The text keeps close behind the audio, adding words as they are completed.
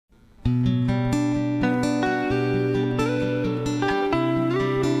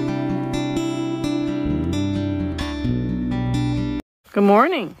Good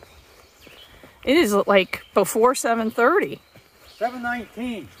morning. It is like before 7:30.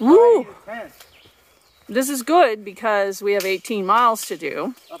 7:19. Woo! 10. This is good because we have 18 miles to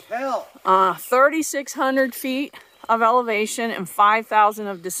do. Uphill. 3,600 feet of elevation and 5,000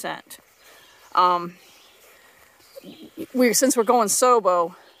 of descent. Since we're going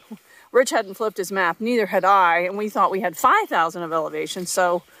SOBO, Rich hadn't flipped his map, neither had I, and we thought we had 5,000 of elevation,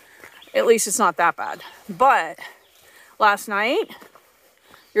 so at least it's not that bad. But last night,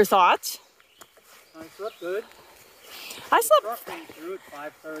 your thoughts? I slept good. I slept. Truck came through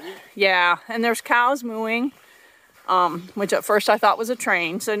at 5:30. Yeah, and there's cows mooing, which at first I thought was a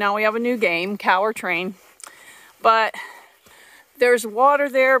train. So now we have a new game, cow or train. But there's water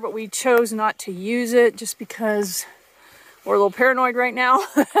there, but we chose not to use it just because we're a little paranoid right now.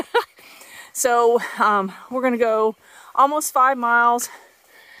 So we're gonna go almost 5 miles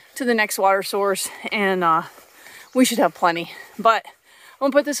to the next water source, and we should have plenty. But I'm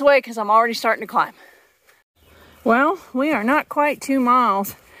gonna put this away because I'm already starting to climb. Well, we are not quite 2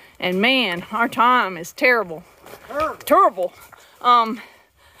 miles, and man, our time is terrible. Terrible.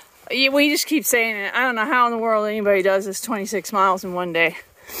 We just keep saying it. I don't know how in the world anybody does this 26 miles in one day.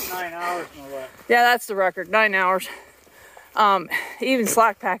 9 hours no less. Yeah, that's the record, 9 hours. Even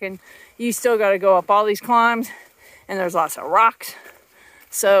slack packing, you still got to go up all these climbs, and there's lots of rocks.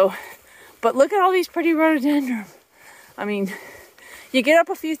 So, but look at all these pretty rhododendron. I mean, you get up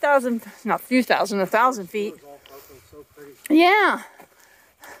a few thousand, not a few thousand, 1,000 feet. So pretty. Yeah.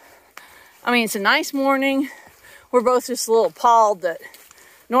 I mean, it's a nice morning. We're both just a little appalled that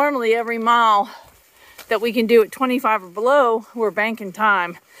normally every mile that we can do at 25 or below, we're banking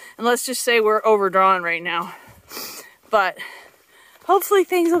time. And let's just say we're overdrawn right now. But hopefully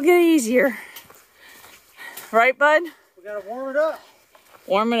things will get easier. Right, bud? We gotta warm it up.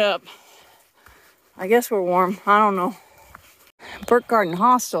 Warm it up. I guess we're warm. I don't know. Bear Garden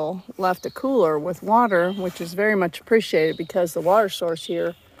Hostel left a cooler with water, which is very much appreciated because the water source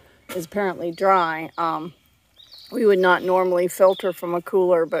here is apparently dry. We would not normally filter from a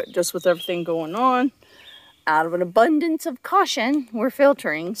cooler, but just with everything going on, out of an abundance of caution, we're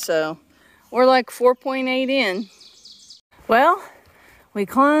filtering. So we're like 4.8 in. Well, we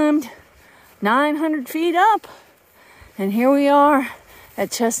climbed 900 feet up, and here we are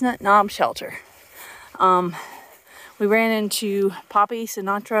at Chestnut Knob Shelter. We ran into Poppy,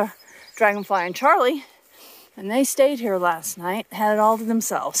 Sinatra, Dragonfly, and Charlie, and they stayed here last night, had it all to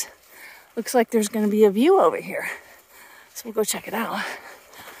themselves. Looks like there's going to be a view over here, so we'll go check it out.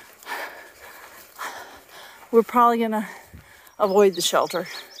 We're probably going to avoid the shelter,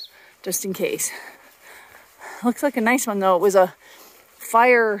 just in case. Looks like a nice one, though. It was a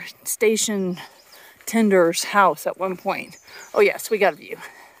fire station tender's house at one point. Oh, yes, we got a view.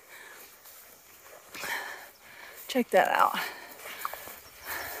 Check that out.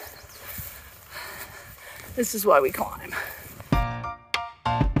 This is why we climb.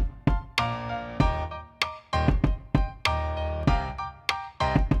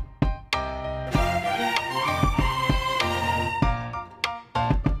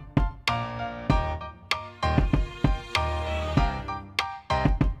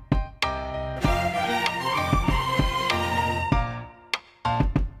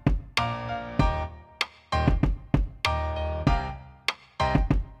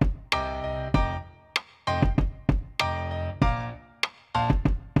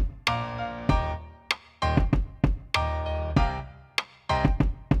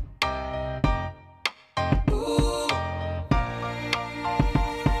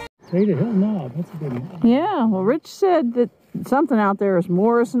 Tater Hill Knob, that's a good knob. Yeah, well, Rich said that something out there is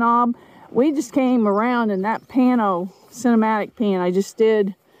Morris Knob. We just came around, and that pano, cinematic pan I just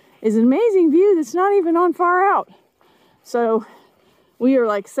did, is an amazing view that's not even on far out. So we are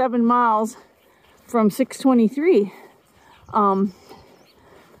like 7 miles from 623.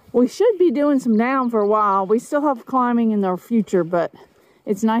 We should be doing some down for a while. We still have climbing in our future, but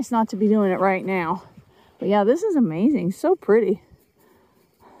it's nice not to be doing it right now. But yeah, this is amazing, so pretty.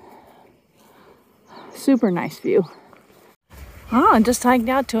 Super nice view. Oh, I just hiked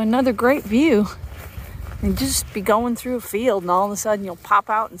out to another great view. And just be going through a field, and all of a sudden you'll pop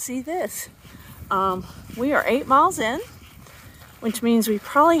out and see this. We are 8 miles in, which means we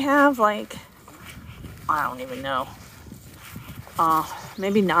probably have like, I don't even know,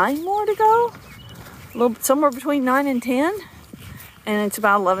 maybe 9 more to go. A little, somewhere between 9 and 10. And it's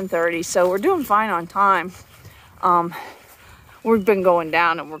about 11:30, so we're doing fine on time. We've been going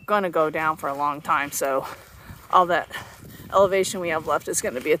down, and we're going to go down for a long time, so all that elevation we have left is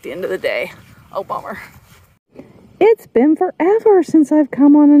going to be at the end of the day. Oh, bummer. It's been forever since I've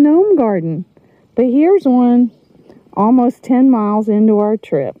come on a gnome garden, but here's one. almost 10 miles into our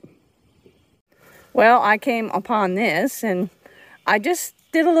trip. Well, I came upon this and I just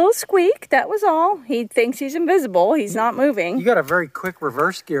did a little squeak. That was all. He thinks he's invisible. He's not moving. You got a very quick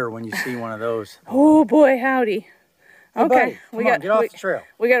reverse gear when you see one of those. Oh boy, howdy. Hey, Okay, buddy, get off the trail.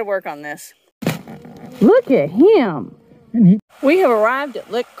 We got to work on this. Look at him. We have arrived at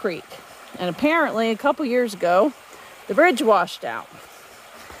Lick Creek, and apparently a couple years ago, the bridge washed out.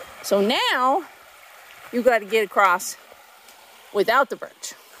 So now you got to get across without the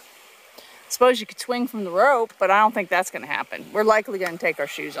bridge. Suppose you could swing from the rope, but I don't think that's going to happen. We're likely going to take our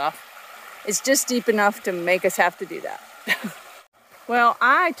shoes off. It's just deep enough to make us have to do that. Well,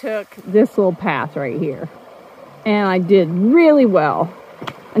 I took this little path right here, and I did really well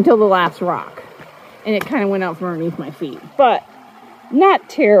until the last rock, and it kind of went out from underneath my feet, but not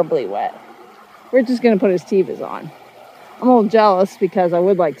terribly wet. We're just going to put his Tevas on. I'm a little jealous because I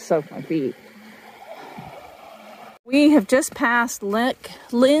would like to soak my feet. We have just passed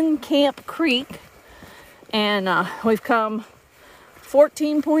Lynn Camp Creek, and we've come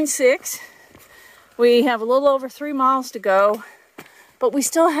 14.6. We have a little over 3 miles to go, but we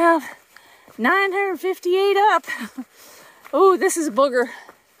still have 958 up. Oh, this is a booger.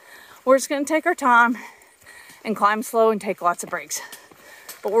 We're just going to take our time and climb slow and take lots of breaks.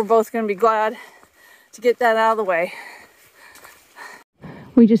 But we're both going to be glad to get that out of the way.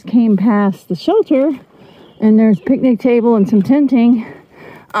 We just came past the shelter, and there's a picnic table and some tenting.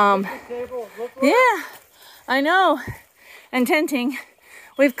 Yeah, I know. And tenting.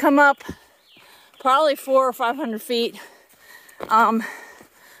 We've come up probably 400 or 500 feet. We have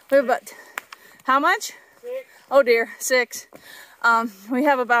about, how much? 6. Oh dear, 6. We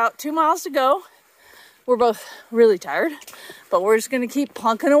have about 2 miles to go. We're both really tired, but we're just gonna keep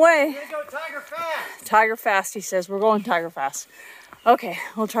plunking away. We're gonna go tiger fast. Tiger fast, he says. We're going tiger fast. Okay,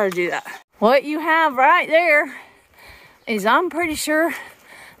 we'll try to do that. What you have right there is, I'm pretty sure,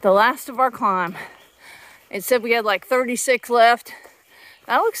 the last of our climb. It said we had like 36 left.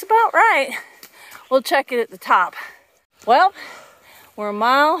 That looks about right. We'll check it at the top. Well, we're a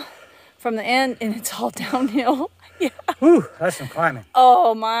mile from the end and it's all downhill. Yeah. Whew, that's some climbing.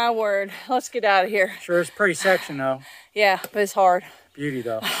 Oh my word. Let's get out of here. Sure, it's a pretty section though. Yeah, but it's hard. Beauty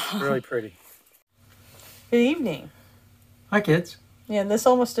though, really pretty. Good evening. Hi kids. Yeah, this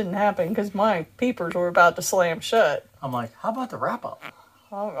almost didn't happen because my peepers were about to slam shut. I'm like, how about the wrap up?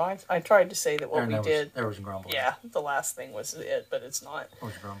 Oh, I tried to say that what we did. There was grumbling. Yeah, the last thing was it, but it's not. There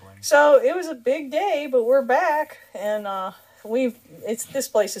was grumbling. So it was a big day, but we're back, and this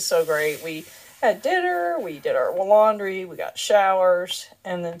place is so great. We had dinner, we did our laundry, we got showers,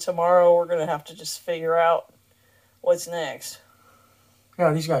 and then tomorrow we're gonna have to just figure out what's next.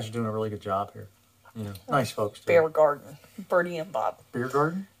 Yeah, these guys are doing a really good job here. You know, nice folks too. Bear Garden, Bertie and Bob. Beer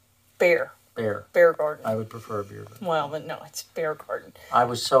garden? Bear Garden. I would prefer a beer garden. Well, but no, it's Bear Garden. I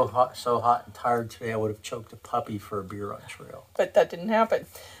was so hot and tired today, I would have choked a puppy for a beer on trail. But that didn't happen.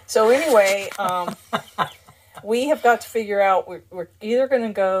 So anyway, we have got to figure out, we're either going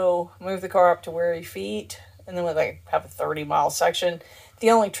to go move the car up to Weary Feet, and then we have a 30-mile section.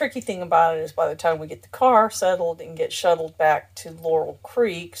 The only tricky thing about it is by the time we get the car settled and get shuttled back to Laurel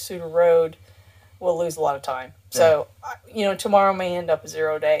Creek, Suter Road, we'll lose a lot of time. Yeah. So, tomorrow may end up a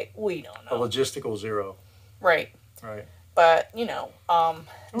 0 day. We don't know. A logistical 0. Right. Right. But, the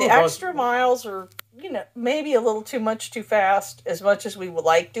extra miles are, maybe a little too much too fast, as much as we would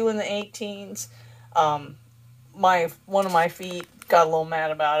like doing the 18s. One of my feet got a little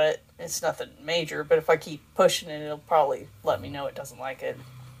mad about it. It's nothing major, but if I keep pushing it, it'll probably let me know it doesn't like it.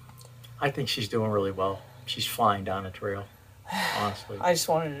 I think she's doing really well. She's flying down the trail, honestly. I just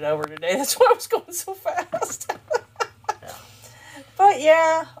wanted it over today. That's why I was going so fast. Yeah. But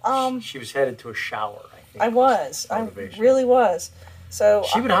yeah. She was headed to a shower, I think. I really was. So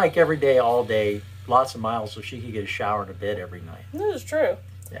she would hike every day, all day, lots of miles, so she could get a shower and a bed every night. This is true.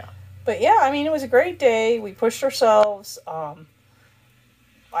 Yeah. But yeah, it was a great day. We pushed ourselves.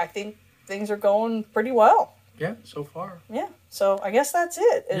 I think things are going pretty well. Yeah, so far. Yeah, so I guess that's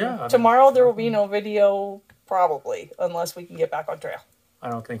it. And yeah, tomorrow there will be no video, probably, unless we can get back on trail. I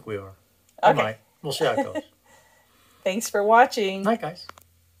don't think we are. Okay. We might. We'll see how it goes. Thanks for watching. Night, guys.